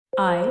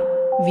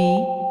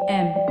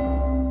IVM.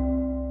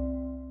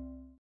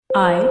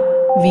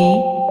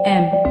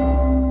 IVM.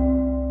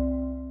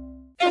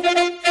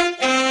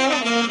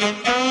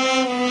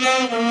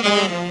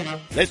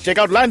 Let's check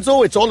out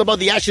Lanzo. It's all about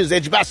the Ashes,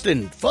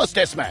 Edgbaston. First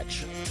test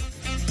match.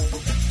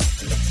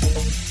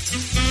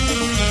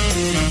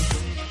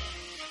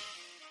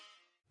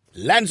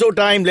 Lanzo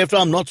time, left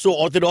arm not so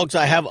orthodox.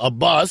 I have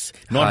Abbas,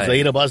 not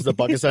Zahir Abbas, the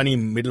Pakistani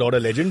middle order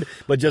legend,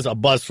 but just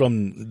Abbas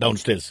from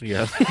downstairs.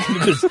 Yeah.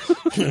 Because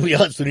we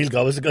asked Sunil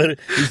Gavaskar,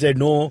 he said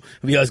no.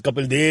 We asked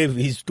Kapil Dev,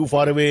 he's too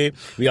far away.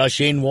 We asked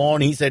Shane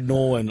Warne, he said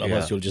no. And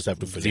Abbas, you'll just have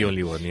to fill the in.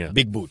 only one, yeah.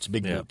 Big boots.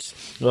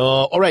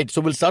 All right, so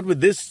we'll start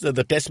with this,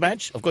 the test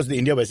match. Of course, the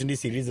India-West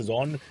Indies series is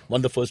on.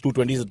 Won the first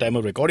 220s at the time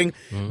of recording.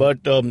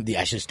 But the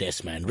Ashes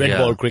test, man. Red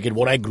ball cricket,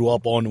 what I grew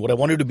up on, what I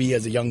wanted to be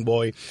as a young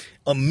boy.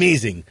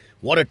 Amazing.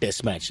 What a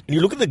test match. And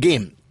you look at the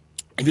game.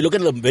 If you look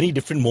at the very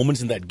different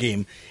moments in that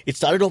game, it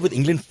started off with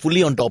England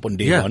fully on top on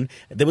day one.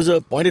 There was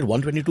a point at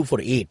 122 for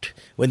 8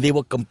 when they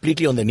were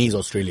completely on their knees,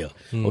 Australia.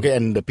 Okay,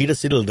 and Peter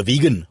Siddle, the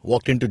vegan,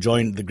 walked in to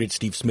join the great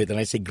Steve Smith. And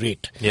I say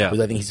great, because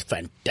I think he's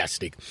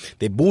fantastic.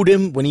 They booed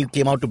him when he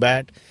came out to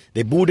bat.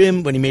 They booed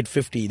him when he made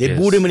 50. They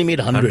booed him when he made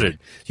 100.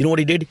 You know what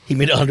he did? He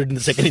made 100 in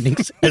the second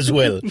innings as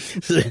well.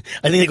 So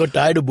I think they got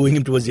tired of booing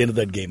him towards the end of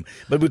that game.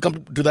 But we'll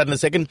come to that in a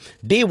second.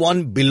 Day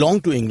one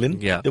belonged to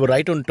England. They were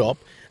right on top.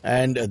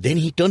 And then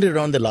he turned it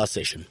around the last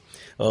session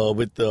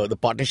with the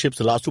partnerships,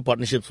 the last two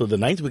partnerships for the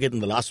ninth wicket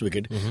and the last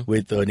wicket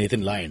with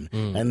Nathan Lyon.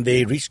 And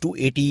they reached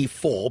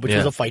 284, which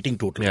was a fighting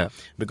total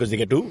because they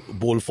get to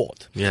bowl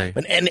fourth.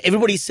 And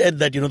everybody said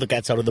that, the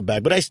cat's out of the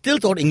bag. But I still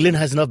thought England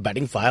has enough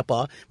batting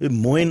firepower with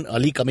Moeen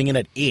Ali coming in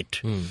at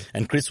 8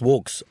 and Chris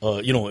Wokes,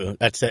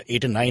 at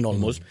 8 and 9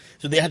 almost.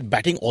 So they had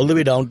batting all the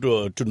way down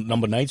to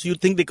number 9. So you'd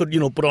think they could,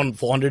 put on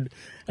 400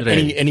 at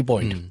any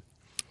point.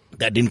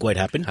 That didn't quite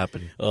happen.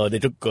 They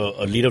took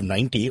a lead of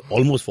 90,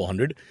 almost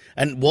 400,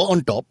 and were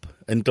on top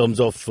in terms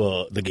of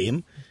the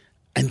game.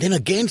 And then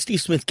again, Steve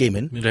Smith came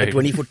in at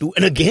 20 for 2.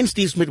 And again,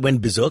 Steve Smith went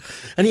berserk.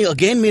 And he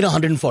again made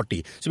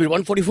 140. So he made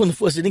 144 in the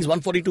first innings,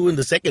 142 in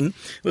the second.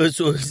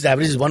 So his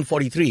average is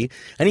 143.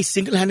 And he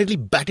single-handedly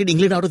batted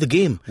England out of the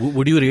game.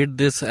 Would you rate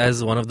this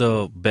as one of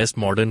the best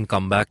modern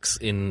comebacks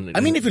in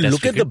I mean, if you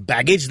look cricket? at the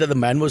baggage that the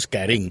man was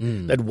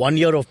carrying, that 1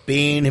 year of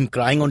pain, him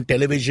crying on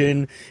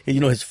television,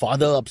 his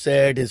father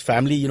upset, his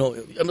family,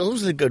 it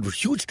was like a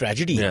huge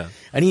tragedy.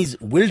 And he's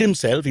willed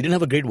himself. He didn't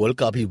have a great World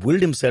Cup. He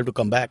willed himself to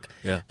come back.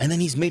 And then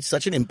he's made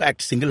such an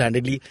impact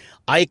single-handedly.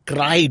 I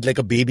cried like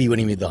a baby when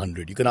he made the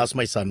 100. You can ask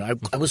my son.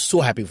 I was so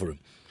happy for him.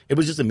 It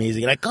was just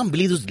amazing. And I can't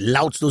believe those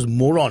louts, those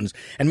morons.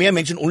 And may I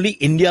mention, only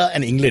India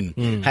and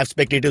England have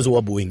spectators who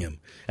are booing him.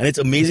 And it's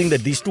amazing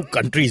that these two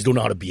countries don't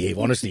know how to behave,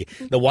 honestly.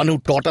 The one who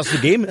taught us the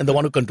game and the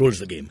one who controls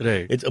the game.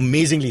 It's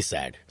amazingly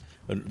sad.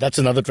 That's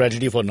another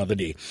tragedy for another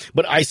day.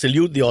 But I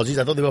salute the Aussies.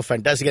 I thought they were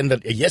fantastic. And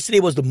that yesterday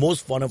was the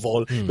most fun of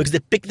all because they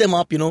picked them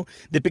up,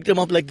 They picked them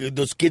up like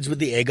those kids with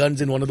the air guns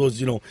in one of those,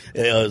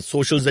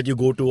 socials that you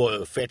go to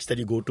or fetes that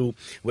you go to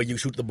where you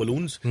shoot the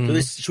balloons. So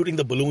they're shooting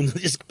the balloons.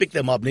 Just pick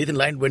them up. Nathan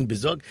Lyon went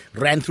berserk,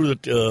 ran through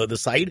the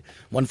side,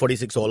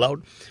 146 all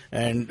out.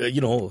 And,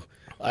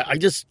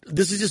 this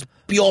is just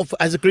pure,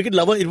 as a cricket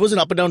lover, it was an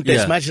up and down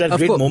test match. It had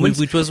great moments.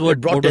 Which was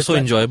what was so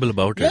enjoyable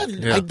about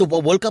it. Like the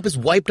World Cup is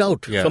wiped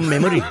out from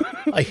memory.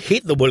 I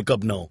hate the World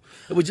Cup now.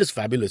 It was just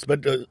fabulous.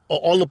 But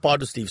all the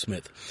part of Steve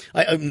Smith.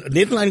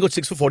 Nathan Lyon got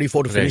 6 for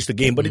 44 to finish the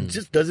game, but it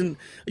just doesn't,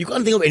 you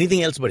can't think of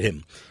anything else but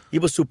him. He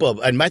was superb.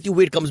 And Matthew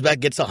Wade comes back,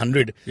 gets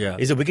 100.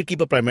 He's a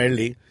wicketkeeper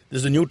primarily.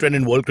 There's a new trend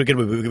in world cricket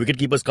where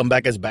wicketkeepers come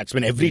back as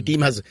batsmen. Every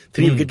team has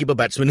 3 wicketkeeper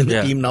batsmen in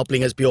the team now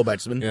playing as pure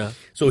batsmen.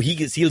 So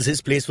he seals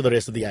his place for the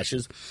rest of the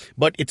Ashes.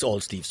 But it's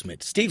all Steve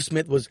Smith. Steve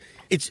Smith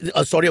it's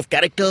a story of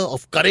character,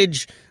 of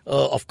courage,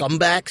 of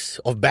comebacks,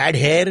 of bad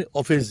hair,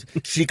 of his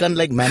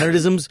Shrikant-like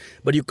mannerisms.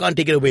 But you can't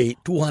take it away.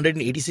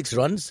 286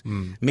 runs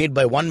made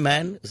by one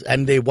man,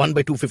 and they won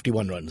by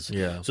 251 runs.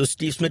 So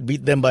Steve Smith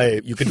beat them by,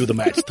 you can do the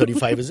maths,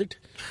 35 is it?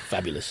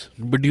 Fabulous.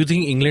 But do you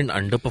think England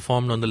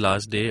underperformed on the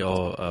last day,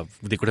 or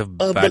they could have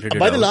batted it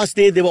by out? the last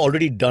day, they were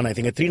already done. I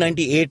think at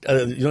 398,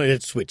 it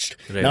had switched.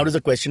 Now there's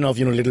a question of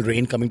little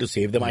rain coming to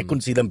save them. I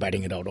couldn't see them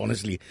batting it out.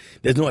 Honestly,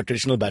 there's no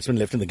traditional batsman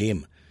left in the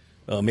game.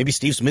 Maybe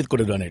Steve Smith could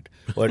have done it,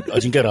 or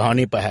Ajinkya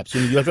Rahane perhaps.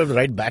 You have to have the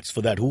right bats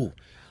for that. Who?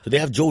 So they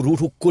have Joe Root,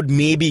 who could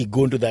maybe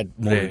go into that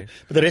mode.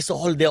 But the rest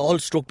they're all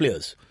stroke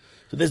players.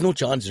 So there's no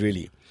chance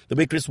really. The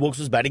way Chris Wokes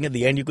was batting at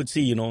the end, you could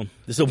see, this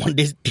is a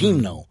one-day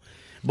team now.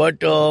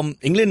 But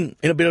England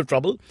in a bit of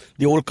trouble.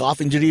 The old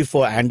calf injury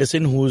for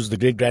Anderson, who's the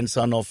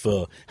great-grandson of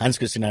Hans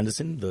Christian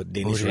Andersen, the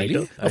Danish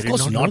writer. Of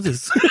course not.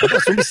 This.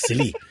 That's so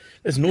silly.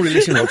 There's no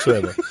relation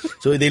whatsoever.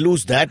 So they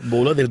lose that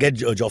bowler. They'll get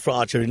Jofra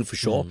Archer in for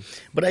sure.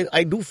 But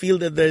I do feel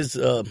that there's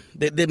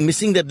they're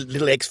missing that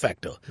little X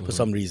factor for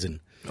some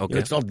reason.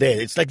 It's not there.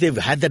 It's like they've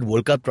had that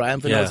World Cup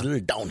triumph and now it's a little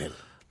downhill.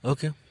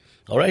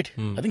 All right.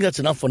 I think that's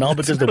enough for now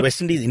because the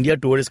West Indies India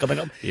tour is coming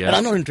up. And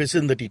I'm not interested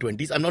in the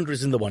T20s. I'm not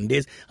interested in the one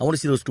days. I want to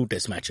see those 2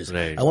 test matches.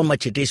 I want my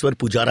Chiteshwar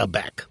Pujara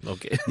back.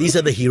 These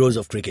are the heroes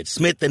of cricket.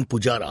 Smith and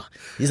Pujara.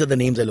 These are the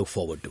names I look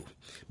forward to.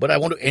 But I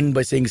want to end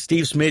by saying,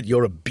 Steve Smith,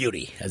 you're a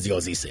beauty, as the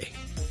Aussies say.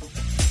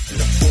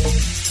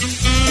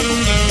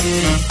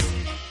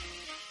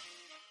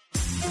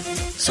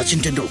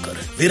 Sachin Tendulkar,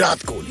 Virat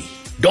Kohli,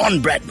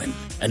 Don Bradman,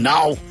 and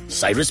now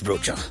Cyrus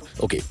Brocha.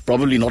 Okay,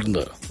 probably not in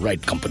the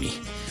right company.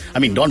 I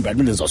mean, Don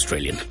Bradman is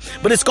Australian.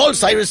 But it's called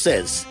Cyrus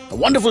Says, a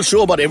wonderful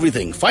show about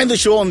everything. Find the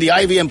show on the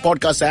IVM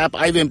Podcast app,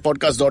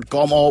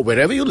 ivmpodcast.com, or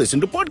wherever you listen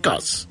to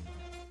podcasts.